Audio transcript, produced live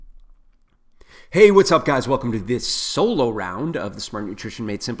Hey, what's up, guys? Welcome to this solo round of the Smart Nutrition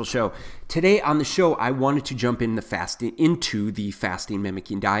Made Simple show. Today on the show, I wanted to jump into the fasting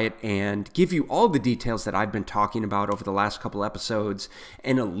mimicking diet and give you all the details that I've been talking about over the last couple episodes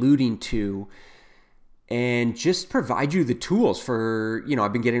and alluding to, and just provide you the tools for,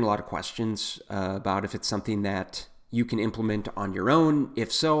 I've been getting a lot of questions about if it's something that you can implement on your own. If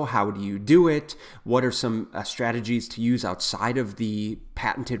so, how do you do it? What are some strategies to use outside of the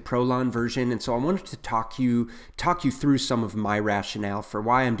patented Prolon version? And so I wanted to talk you through some of my rationale for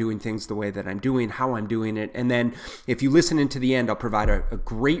why I'm doing things the way that I'm doing, how I'm doing it. And then if you listen into the end, I'll provide a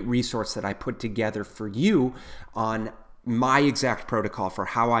great resource that I put together for you on my exact protocol for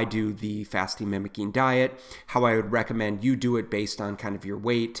how I do the fasting mimicking diet, how I would recommend you do it based on kind of your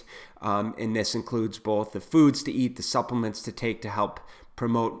weight. And this includes both the foods to eat, the supplements to take to help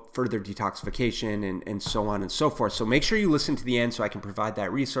promote further detoxification, and so on and so forth. So make sure you listen to the end so I can provide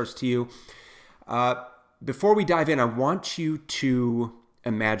that resource to you. Before we dive in, I want you to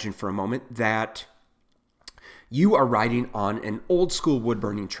imagine for a moment that you are riding on an old school wood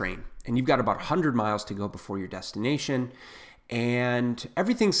burning train. And you've got about 100 miles to go before your destination, and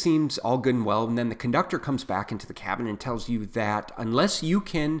everything seems all good and well. And then the conductor comes back into the cabin and tells you that unless you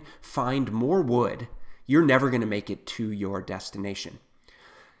can find more wood, you're never going to make it to your destination.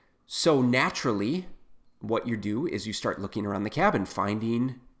 So naturally, what you do is you start looking around the cabin,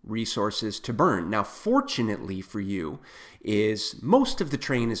 finding resources to burn. Now, fortunately for you, is most of the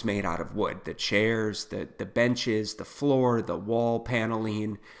train is made out of wood. The chairs, the benches, the floor, the wall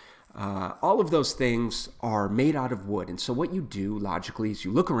paneling, all of those things are made out of wood. And so what you do logically is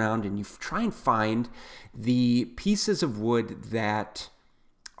you look around and you try and find the pieces of wood that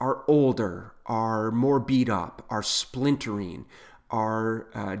are older, are more beat up, are splintering,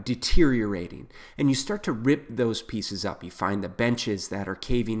 are deteriorating. And you start to rip those pieces up. You find the benches that are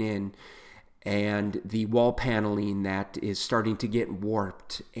caving in and the wall paneling that is starting to get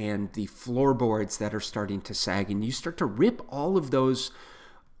warped and the floorboards that are starting to sag. And you start to rip all of those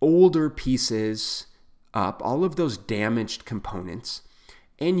older pieces up, all of those damaged components,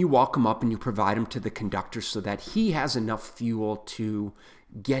 and you walk them up and you provide them to the conductor so that he has enough fuel to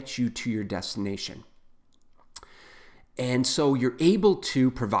get you to your destination. And so you're able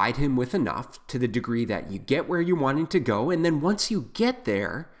to provide him with enough to the degree that you get where you're wanting to go. And then once you get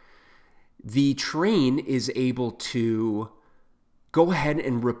there, the train is able to go ahead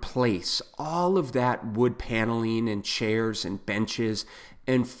and replace all of that wood paneling and chairs and benches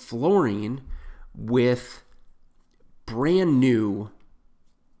and flooring with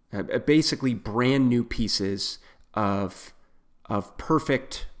basically brand new pieces of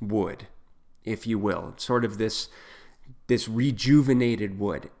perfect wood, if you will, sort of this rejuvenated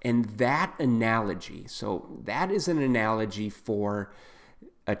wood. And that analogy, so that is an analogy for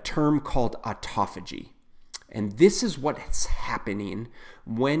a term called autophagy. And this is what's happening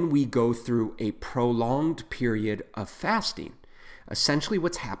when we go through a prolonged period of fasting. Essentially,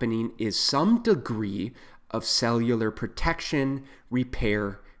 what's happening is some degree of cellular protection,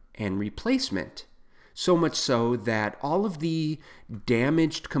 repair, and replacement. So much so that all of the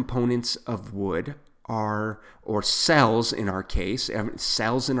damaged components of wood or cells in our case,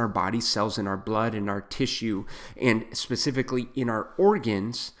 cells in our body, cells in our blood, in our tissue, and specifically in our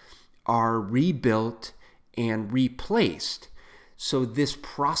organs, are rebuilt and replaced. So this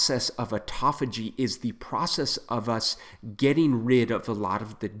process of autophagy is the process of us getting rid of a lot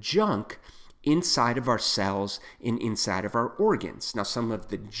of the junk inside of our cells and inside of our organs. Now, some of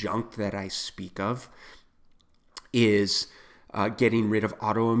the junk that I speak of is getting rid of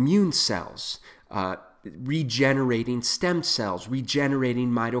autoimmune cells, regenerating stem cells,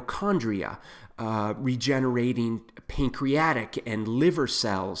 regenerating mitochondria, regenerating pancreatic and liver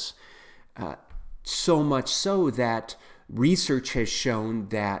cells, so much so that research has shown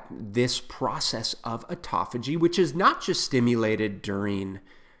that this process of autophagy, which is not just stimulated during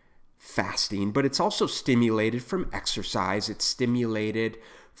fasting, but it's also stimulated from exercise, it's stimulated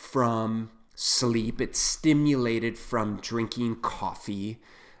from sleep, it's stimulated from drinking coffee,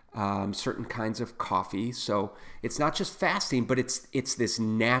 certain kinds of coffee. So it's not just fasting, but it's this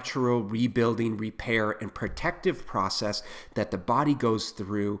natural rebuilding, repair, and protective process that the body goes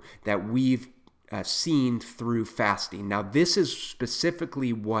through that we've seen through fasting. Now, this is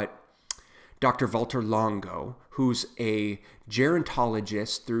specifically what Dr. Walter Longo, who's a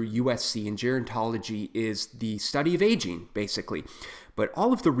gerontologist through USC, and gerontology is the study of aging, basically. But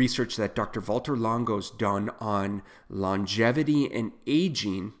all of the research that Dr. Walter Longo's done on longevity and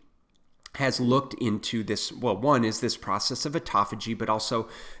aging has looked into this. Well, one is this process of autophagy, but also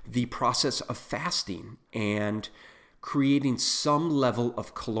the process of fasting. And creating some level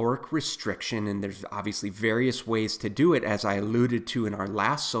of caloric restriction. And there's obviously various ways to do it, as I alluded to in our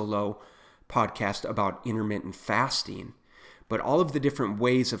last solo podcast about intermittent fasting, but all of the different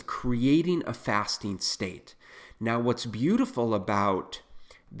ways of creating a fasting state. Now, what's beautiful about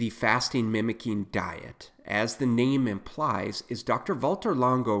the fasting mimicking diet, as the name implies, is Dr. Walter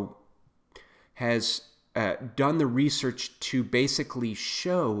Longo has done the research to basically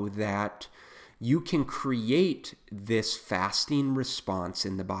show that you can create this fasting response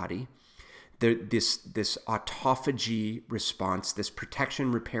in the body, this autophagy response, this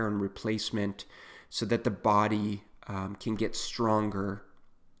protection, repair, and replacement, so that the body can get stronger.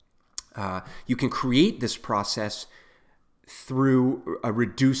 You can create this process through a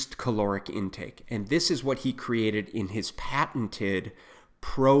reduced caloric intake. And this is what he created in his patented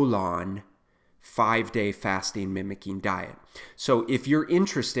Prolon 5-day fasting mimicking diet. So if you're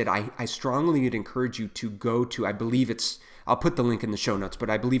interested, I strongly would encourage you to go to, I'll put the link in the show notes, but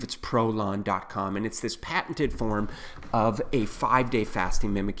I believe it's prolon.com. And it's this patented form of a 5-day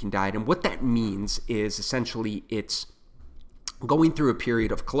fasting mimicking diet. And what that means is essentially it's going through a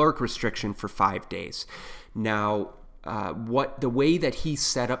period of caloric restriction for 5 days. Now, the way that he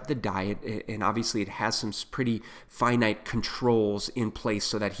set up the diet, and obviously it has some pretty finite controls in place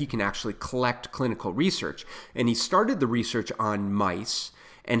so that he can actually collect clinical research. And he started the research on mice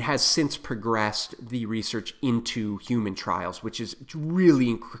and has since progressed the research into human trials, which is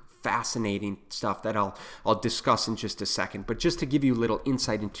really fascinating stuff that I'll discuss in just a second. But just to give you a little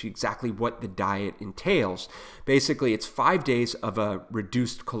insight into exactly what the diet entails, basically it's 5 days of a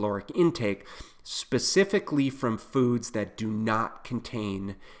reduced caloric intake, specifically from foods that do not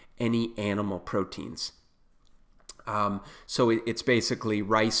contain any animal proteins. So it's basically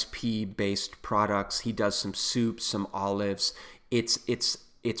rice, pea-based products. He does some soups, some olives. It's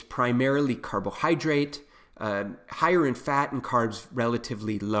primarily carbohydrate, higher in fat and carbs,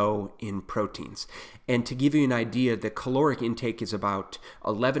 relatively low in proteins. And to give you an idea, the caloric intake is about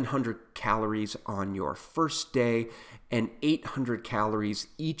 1,100 calories on your first day and 800 calories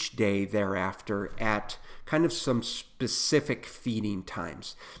each day thereafter at kind of some specific feeding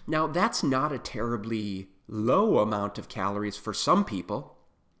times. Now, that's not a terribly low amount of calories for some people,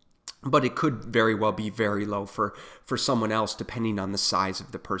 but it could very well be very low for someone else, depending on the size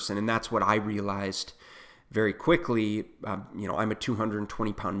of the person. And that's what I realized very quickly. I'm a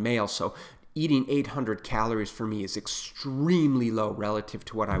 220-pound male, so eating 800 calories for me is extremely low relative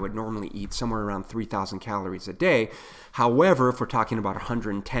to what I would normally eat, somewhere around 3,000 calories a day. However, if we're talking about a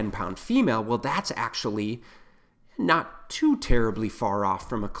 110-pound female, well, that's actually not too terribly far off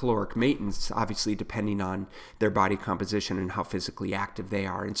from a caloric maintenance, obviously depending on their body composition and how physically active they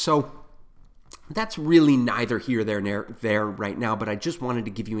are. And so that's really neither here nor there right now, but I just wanted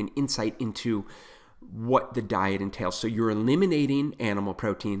to give you an insight into what the diet entails. So you're eliminating animal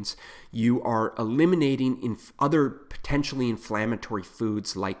proteins. You are eliminating other potentially inflammatory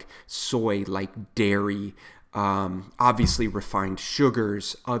foods like soy, like dairy, obviously refined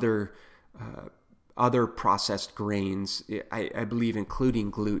sugars, other processed grains, I believe including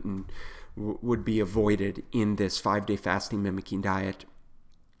gluten, would be avoided in this 5-day fasting mimicking diet.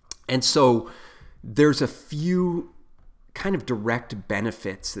 And so there's a few kind of direct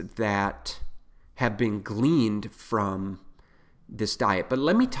benefits that have been gleaned from this diet. But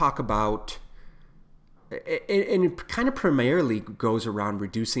let me talk about, and it kind of primarily goes around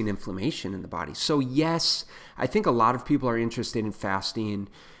reducing inflammation in the body. So yes, I think a lot of people are interested in fasting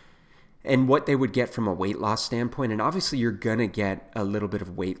and what they would get from a weight loss standpoint. And obviously you're going to get a little bit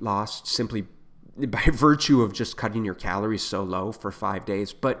of weight loss simply by virtue of just cutting your calories so low for 5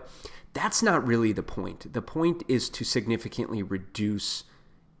 days. But that's not really the point. The point is to significantly reduce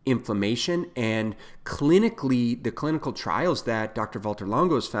inflammation. And clinically, the clinical trials that Dr. Walter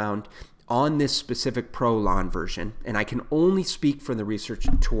Longo has found on this specific Prolon version, and I can only speak from the research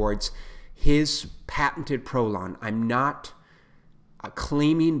towards his patented Prolon. I'm not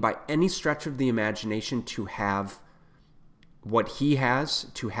claiming by any stretch of the imagination to have what he has,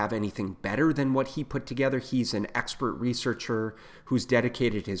 to have anything better than what he put together. He's an expert researcher who's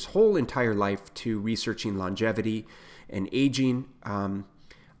dedicated his whole entire life to researching longevity and aging.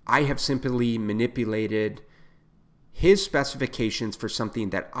 I have simply manipulated his specifications for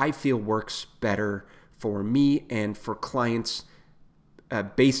something that I feel works better for me and for clients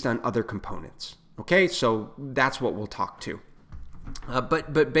based on other components. Okay, so that's what we'll talk to.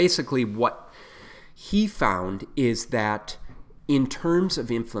 But basically what he found is that in terms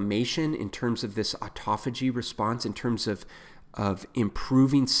of inflammation, in terms of this autophagy response, in terms of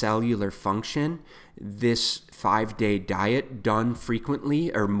improving cellular function, this 5-day diet done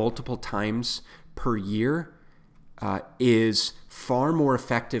frequently or multiple times per year is far more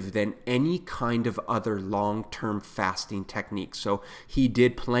effective than any kind of other long-term fasting technique. So he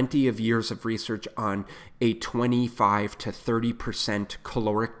did plenty of years of research on a 25 to 30%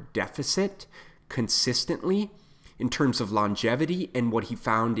 caloric deficit consistently in terms of longevity. And what he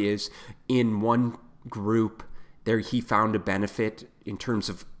found is in one group there he found a benefit in terms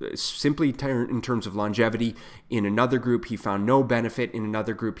of in terms of longevity. In another group he found no benefit. In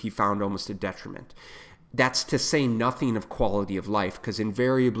another group he found almost a detriment. That's to say nothing of quality of life, because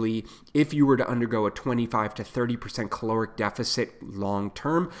invariably, if you were to undergo a 25 to 30% caloric deficit long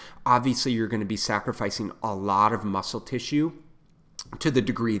term, obviously you're going to be sacrificing a lot of muscle tissue to the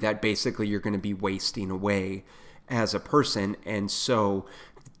degree that basically you're going to be wasting away as a person. And so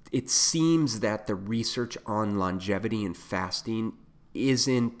it seems that the research on longevity and fasting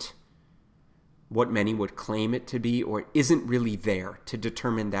isn't what many would claim it to be, or isn't really there to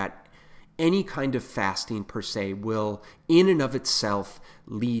determine that any kind of fasting per se will in and of itself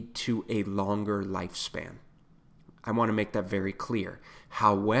lead to a longer lifespan. I want to make that very clear.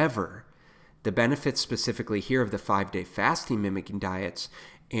 However, the benefits specifically here of the 5-day fasting mimicking diets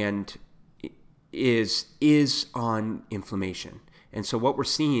and is on inflammation. And so what we're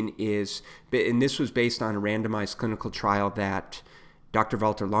seeing is, and this was based on a randomized clinical trial that Dr.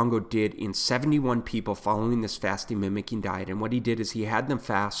 Walter Longo did in 71 people following this fasting mimicking diet. And what he did is he had them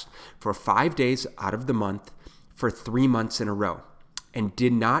fast for 5 days out of the month for 3 months in a row and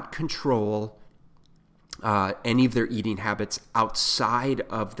did not control any of their eating habits outside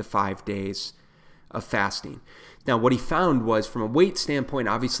of the 5 days of fasting. Now, what he found was, from a weight standpoint,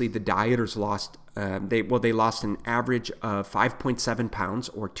 obviously the dieters lost, they lost an average of 5.7 pounds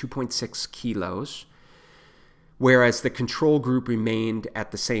or 2.6 kilos. Whereas the control group remained at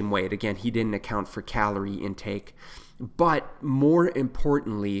the same weight. Again, he didn't account for calorie intake. But more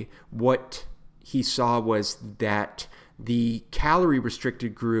importantly, what he saw was that the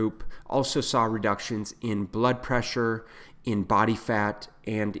calorie-restricted group also saw reductions in blood pressure, in body fat,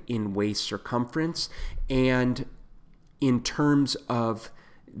 and in waist circumference. And in terms of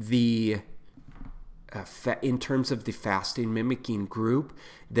the fasting mimicking group,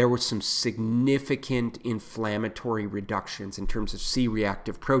 there were some significant inflammatory reductions in terms of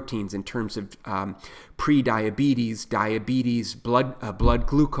C-reactive proteins, in terms of pre-diabetes, diabetes, blood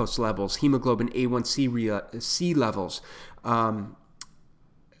glucose levels, hemoglobin A1C levels.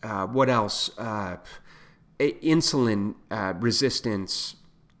 What else? Insulin resistance,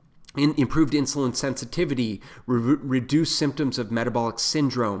 improved insulin sensitivity, reduced symptoms of metabolic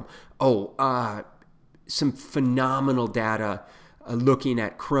syndrome. Some phenomenal data looking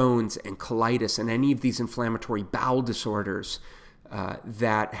at Crohn's and colitis and any of these inflammatory bowel disorders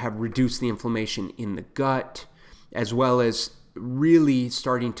that have reduced the inflammation in the gut, as well as really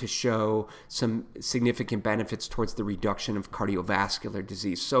starting to show some significant benefits towards the reduction of cardiovascular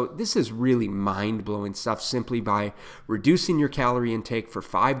disease. So this is really mind-blowing stuff, simply by reducing your calorie intake for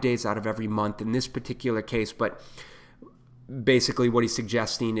 5 days out of every month in this particular case. But basically what he's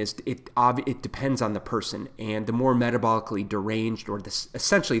suggesting is it depends on the person, and the more metabolically deranged, or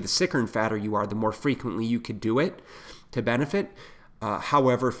essentially the sicker and fatter you are, the more frequently you could do it to benefit.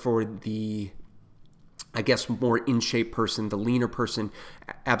 However, for the, I guess, more in-shape person, the leaner person,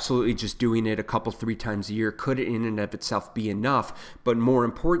 absolutely just doing it 2-3 times a year could in and of itself be enough. But more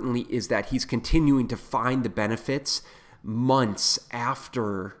importantly is that he's continuing to find the benefits months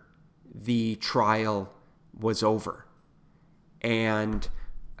after the trial was over. And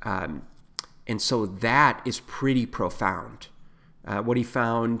so that is pretty profound. What he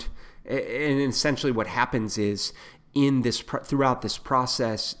found, and essentially what happens is throughout this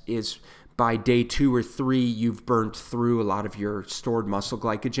process is by day 2 or 3, you've burnt through a lot of your stored muscle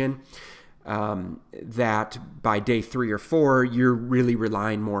glycogen. That by day 3 or 4, you're really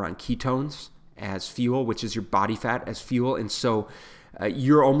relying more on ketones as fuel, which is your body fat as fuel. And so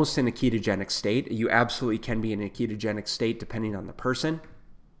you're almost in a ketogenic state. You absolutely can be in a ketogenic state depending on the person,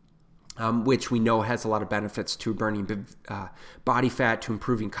 which we know has a lot of benefits to burning body fat, to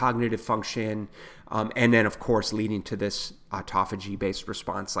improving cognitive function, and then, of course, leading to this autophagy-based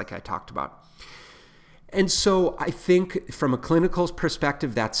response like I talked about. And so I think from a clinical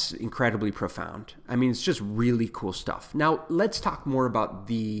perspective, that's incredibly profound. I mean, it's just really cool stuff. Now, let's talk more about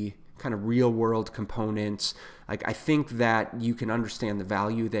the kind of real world components. Like, I think that you can understand the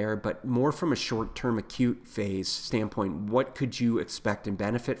value there, but more from a short-term acute phase standpoint, what could you expect and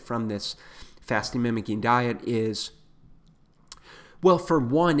benefit from this fasting mimicking diet is, well, for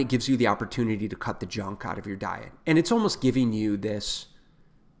one, it gives you the opportunity to cut the junk out of your diet. And it's almost giving you this,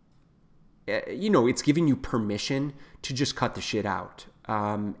 it's giving you permission to just cut the shit out.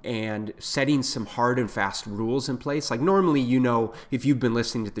 and setting some hard and fast rules in place. Like normally, if you've been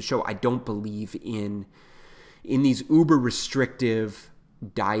listening to the show, I don't believe in these uber restrictive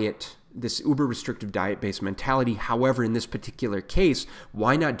diet-based mentality. However, in this particular case,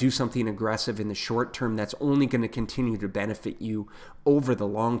 why not do something aggressive in the short term that's only going to continue to benefit you over the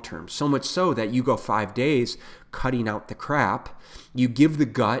long term? So much so that you go 5 days cutting out the crap. You give the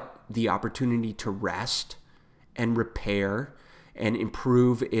gut the opportunity to rest and repair and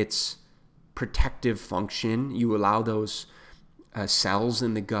improve its protective function. You allow those cells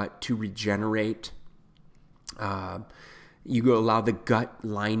in the gut to regenerate. You allow the gut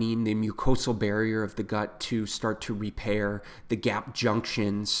lining, the mucosal barrier of the gut to start to repair, the gap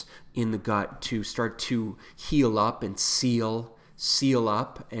junctions in the gut to start to heal up and seal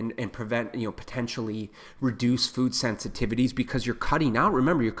up and prevent, potentially reduce food sensitivities, because you're cutting out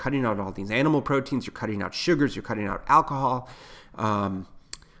all these animal proteins, you're cutting out sugars, you're cutting out alcohol, all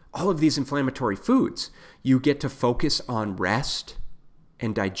of these inflammatory foods. You get to focus on rest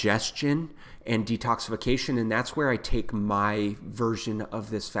and digestion and detoxification, and that's where I take my version of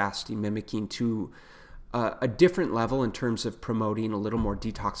this fasting mimicking to a different level in terms of promoting a little more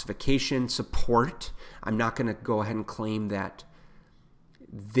detoxification support. I'm not going to go ahead and claim that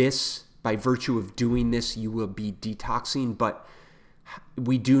this, by virtue of doing this, you will be detoxing, but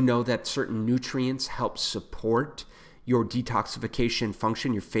we do know that certain nutrients help support your detoxification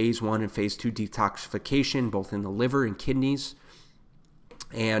function, your phase 1 and phase 2 detoxification, both in the liver and kidneys.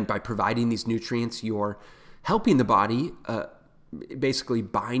 And by providing these nutrients, you're helping the body basically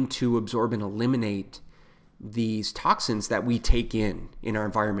bind to, absorb, and eliminate these toxins that we take in our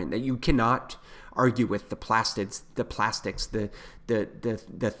environment that you cannot argue with: the plastics, the phthalates,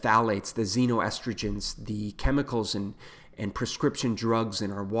 the xenoestrogens, the chemicals and prescription drugs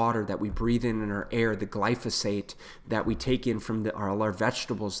in our water that we breathe in our air, the glyphosate that we take in from all our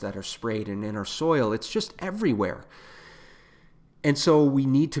vegetables that are sprayed and in our soil. It's just everywhere. And so we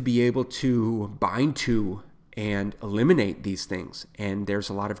need to be able to bind to and eliminate these things. And there's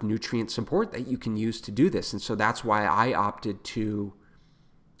a lot of nutrient support that you can use to do this. And so that's why I opted to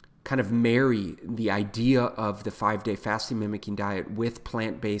kind of marry the idea of the 5-day fasting mimicking diet with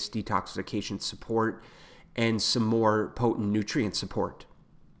plant-based detoxification support and some more potent nutrient support.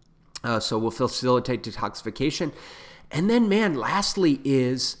 So we'll facilitate detoxification. And then, lastly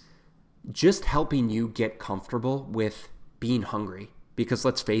is just helping you get comfortable with being hungry. Because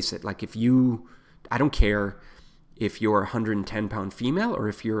let's face it, I don't care if you're a 110-pound female or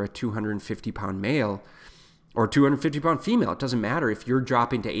if you're a 250-pound male or 250-pound female. It doesn't matter. If you're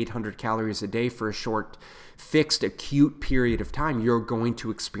dropping to 800 calories a day for a short, fixed, acute period of time, you're going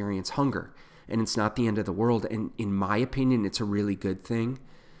to experience hunger. And it's not the end of the world. And in my opinion, it's a really good thing,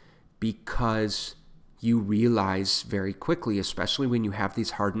 because you realize very quickly, especially when you have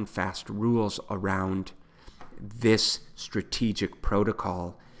these hard and fast rules around this strategic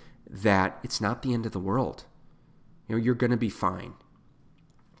protocol, that it's not the end of the world. You're going to be fine.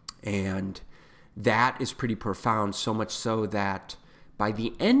 And that is pretty profound, so much so that by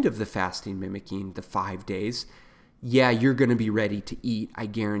the end of the fasting mimicking, the 5 days, you're going to be ready to eat, I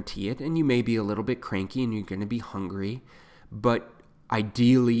guarantee it. And you may be a little bit cranky and you're going to be hungry, but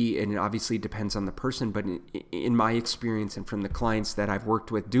ideally, and it obviously depends on the person, but in my experience and from the clients that I've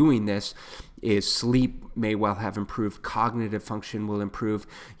worked with doing this, is sleep may well have improved, cognitive function will improve.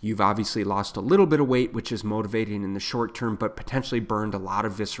 You've obviously lost a little bit of weight, which is motivating in the short term, but potentially burned a lot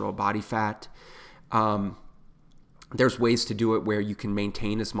of visceral body fat. There's ways to do it where you can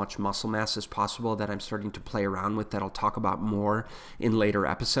maintain as much muscle mass as possible that I'm starting to play around with, that I'll talk about more in later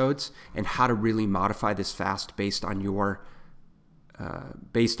episodes, and how to really modify this fast based on your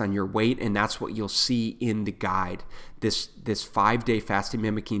weight. And that's what you'll see in the guide, this 5-day fasting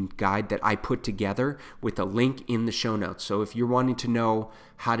mimicking guide that I put together with a link in the show notes. So if you're wanting to know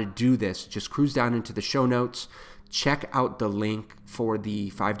how to do this, just cruise down into the show notes, check out the link for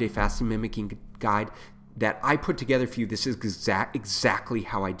the 5-day fasting mimicking guide that I put together for you. This is exactly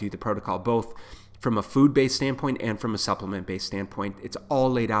how I do the protocol, both from a food-based standpoint and from a supplement-based standpoint. It's all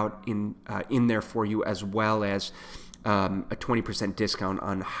laid out in there for you, as well as a 20% discount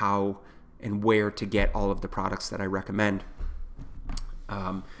on how and where to get all of the products that I recommend.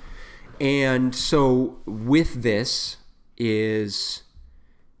 And so with this is,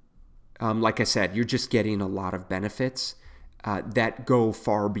 like I said, you're just getting a lot of benefits that go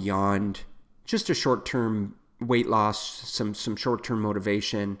far beyond just a short-term weight loss, some short-term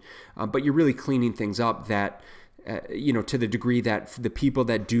motivation, but you're really cleaning things up that to the degree that the people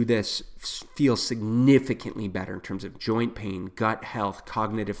that do this feel significantly better in terms of joint pain, gut health,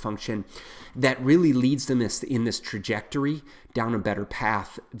 cognitive function, that really leads them in this trajectory down a better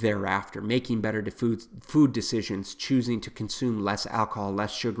path thereafter, making better food decisions, choosing to consume less alcohol,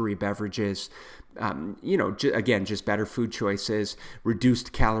 less sugary beverages, again, just better food choices,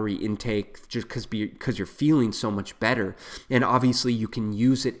 reduced calorie intake, just because you're feeling so much better. And obviously you can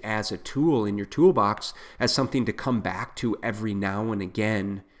use it as a tool in your toolbox, as something to come back to every now and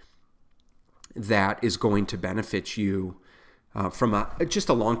again that is going to benefit you from just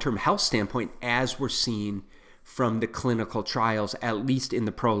a long-term health standpoint, as we're seeing from the clinical trials, at least in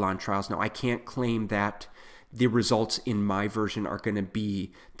the Prolon trials. Now, I can't claim that the results in my version are going to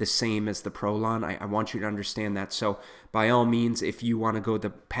be the same as the Prolon. I want you to understand that. So by all means, if you want to go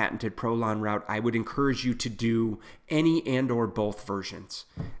the patented Prolon route, I would encourage you to do any and or both versions.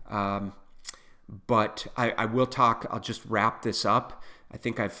 But I will talk, I'll just wrap this up. I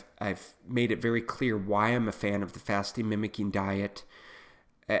think I've made it very clear why I'm a fan of the fasting mimicking diet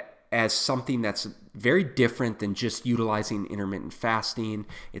as something that's very different than just utilizing intermittent fasting.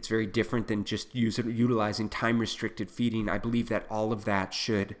 It's very different than just utilizing time-restricted feeding. I believe that all of that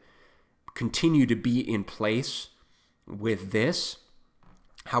should continue to be in place with this.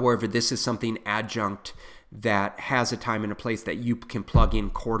 However, this is something adjunct that has a time and a place that you can plug in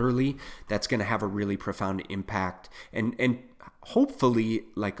quarterly that's going to have a really profound impact and hopefully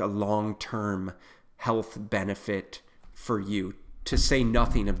like a long-term health benefit for you, to say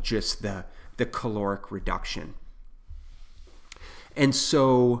nothing of just the caloric reduction. And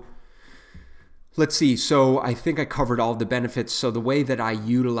so let's see. So I think I covered all the benefits. So the way that I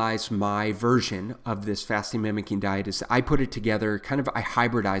utilize my version of this fasting mimicking diet is I put it together, I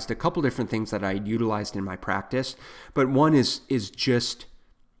hybridized a couple different things that I utilized in my practice. But one is just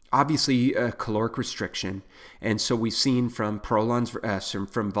obviously caloric restriction. And so we've seen from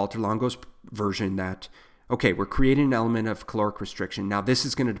from Walter Longo's version that, okay, we're creating an element of caloric restriction. Now, this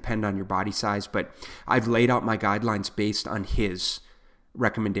is going to depend on your body size, but I've laid out my guidelines based on his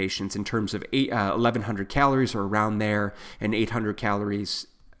recommendations in terms of 1,100 calories or around there, and 800 calories.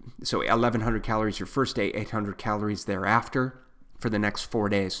 So 1,100 calories your first day, 800 calories thereafter for the next 4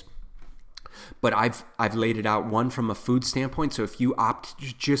 days. But I've laid it out, one, from a food standpoint. So if you opt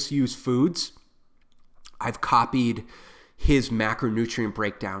to just use foods, I've copied his macronutrient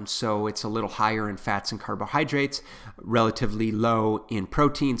breakdown. So it's a little higher in fats and carbohydrates, relatively low in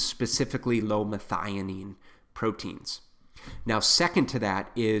proteins, specifically low methionine proteins. Now, second to that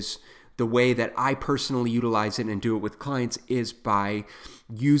is the way that I personally utilize it and do it with clients is by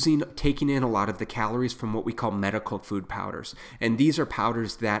taking in a lot of the calories from what we call medical food powders. And these are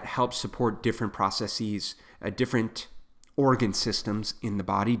powders that help support different processes, different organ systems in the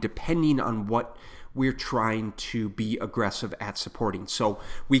body, depending on what we're trying to be aggressive at supporting. So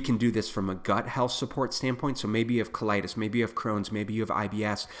we can do this from a gut health support standpoint. So maybe you have colitis, maybe you have Crohn's, maybe you have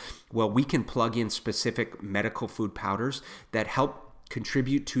IBS. Well, we can plug in specific medical food powders that help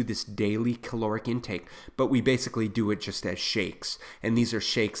contribute to this daily caloric intake, but we basically do it just as shakes. And these are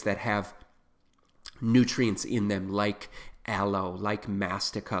shakes that have nutrients in them like aloe, like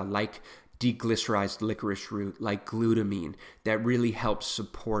mastica, like deglycerized licorice root, like glutamine, that really helps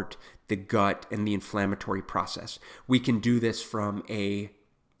support the gut and the inflammatory process. We can do this from a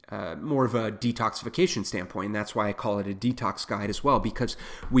more of a detoxification standpoint, and that's why I call it a detox guide as well, because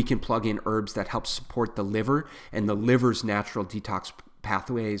we can plug in herbs that help support the liver and the liver's natural detox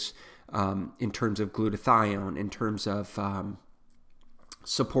pathways in terms of glutathione, in terms of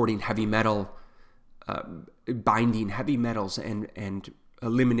supporting heavy metal, binding heavy metals and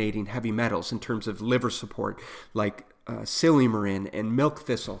eliminating heavy metals, in terms of liver support, like silymarin and milk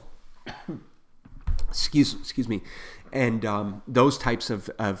thistle. Excuse me, and those types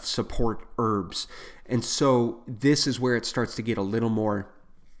of support herbs. And so this is where it starts to get a little more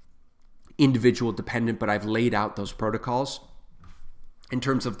individual dependent, but I've laid out those protocols in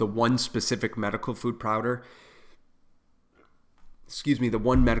terms of the one specific medical food powder. The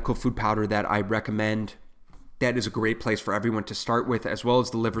one medical food powder that I recommend that is a great place for everyone to start with, as well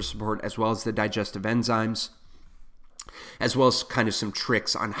as the liver support, as well as the digestive enzymes, as well as kind of some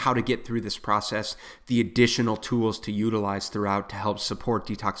tricks on how to get through this process, the additional tools to utilize throughout to help support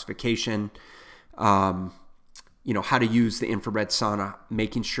detoxification, how to use the infrared sauna,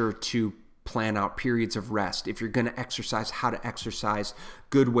 making sure to plan out periods of rest. If you're going to exercise, how to exercise,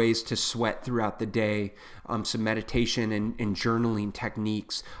 good ways to sweat throughout the day, some meditation and journaling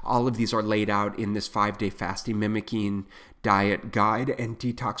techniques. All of these are laid out in this 5-day fasting mimicking diet guide and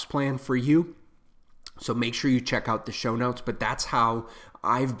detox plan for you. So make sure you check out the show notes, but that's how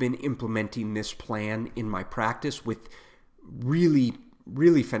I've been implementing this plan in my practice with really,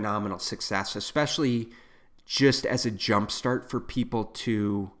 really phenomenal success, especially just as a jumpstart for people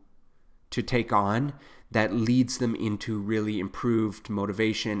to to take on that leads them into really improved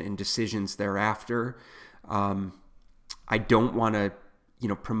motivation and decisions thereafter. I don't want to,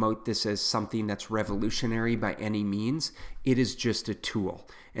 promote this as something that's revolutionary by any means. It is just a tool.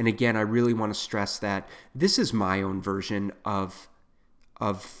 And again, I really want to stress that this is my own version of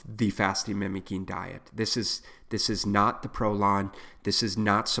the fasting mimicking diet. This is not the Prolon. This is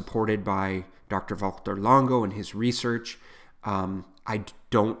not supported by Dr. Walter Longo and his research. I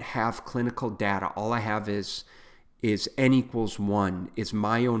don't have clinical data. All I have is N equals 1, is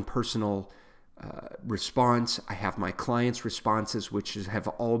my own personal response. I have my clients' responses, which have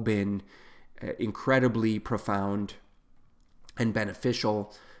all been incredibly profound and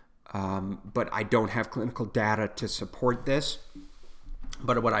beneficial, but I don't have clinical data to support this.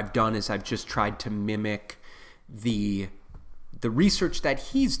 But what I've done is I've just tried to mimic the research that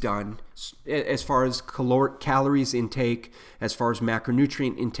he's done as far as calories intake, as far as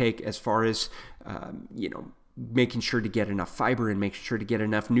macronutrient intake, as far as making sure to get enough fiber and making sure to get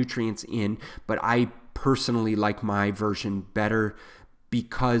enough nutrients in. But I personally like my version better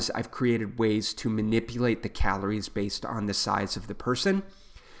because I've created ways to manipulate the calories based on the size of the person.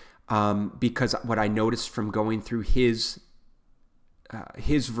 Because what I noticed from going through his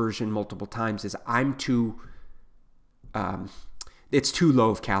version multiple times is it's too low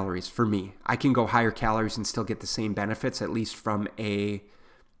of calories for me. I can go higher calories and still get the same benefits, at least from a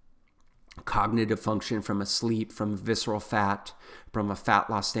cognitive function, from a sleep, from visceral fat, from a fat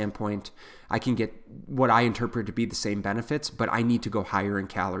loss standpoint. I can get what I interpret to be the same benefits, but I need to go higher in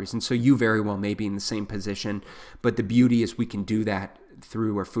calories. And so you very well may be in the same position, but the beauty is we can do that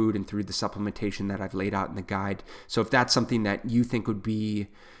through our food and through the supplementation that I've laid out in the guide. So if that's something that you think would be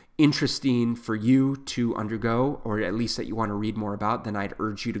interesting for you to undergo, or at least that you want to read more about, then I'd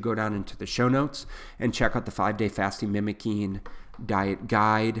urge you to go down into the show notes and check out the 5-day fasting mimicking diet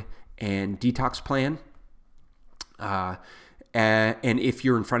guide and detox plan. And if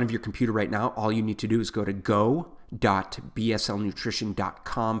you're in front of your computer right now, all you need to do is go to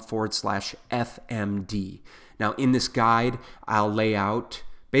go.bslnutrition.com/FMD. Now, in this guide, I'll lay out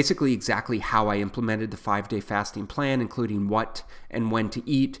basically exactly how I implemented the 5-day fasting plan, including what and when to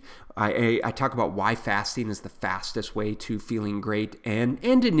eat. I talk about why fasting is the fastest way to feeling great and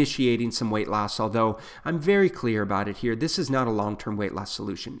initiating some weight loss, although I'm very clear about it here. This is not a long-term weight loss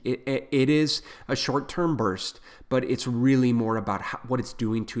solution. It is a short-term burst, but it's really more about what it's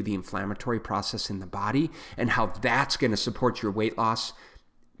doing to the inflammatory process in the body and how that's going to support your weight loss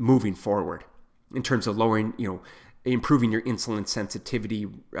moving forward in terms of lowering, improving your insulin sensitivity,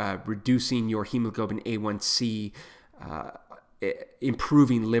 reducing your hemoglobin A1C,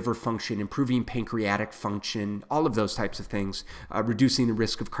 improving liver function, improving pancreatic function, all of those types of things, reducing the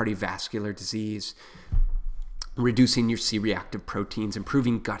risk of cardiovascular disease, reducing your C-reactive proteins,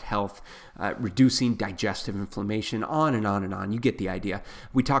 improving gut health, reducing digestive inflammation, on and on and on. You get the idea.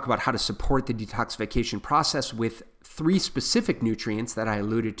 We talk about how to support the detoxification process with 3 specific nutrients that I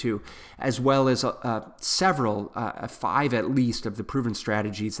alluded to, as well as several, 5 at least, of the proven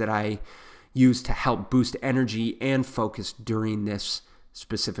strategies that I use to help boost energy and focus during this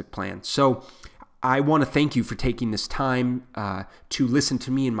specific plan. So I want to thank you for taking this time to listen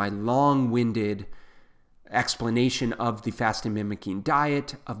to me in my long-winded explanation of the fasting mimicking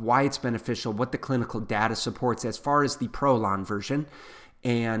diet, of why it's beneficial, what the clinical data supports as far as the Prolon version,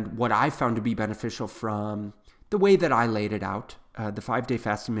 and what I found to be beneficial from the way that I laid it out, the 5-day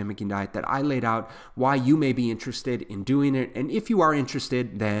fasting mimicking diet that I laid out, why you may be interested in doing it. And if you are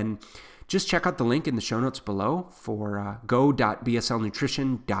interested, then just check out the link in the show notes below for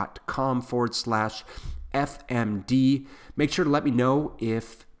go.bslnutrition.com/FMD. Make sure to let me know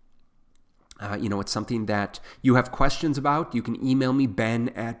if it's something that you have questions about. You can email me,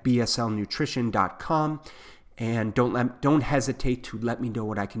 ben@bslnutrition.com, and don't hesitate to let me know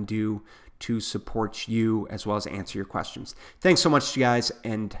what I can do to support you as well as answer your questions. Thanks so much, guys,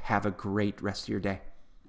 and have a great rest of your day.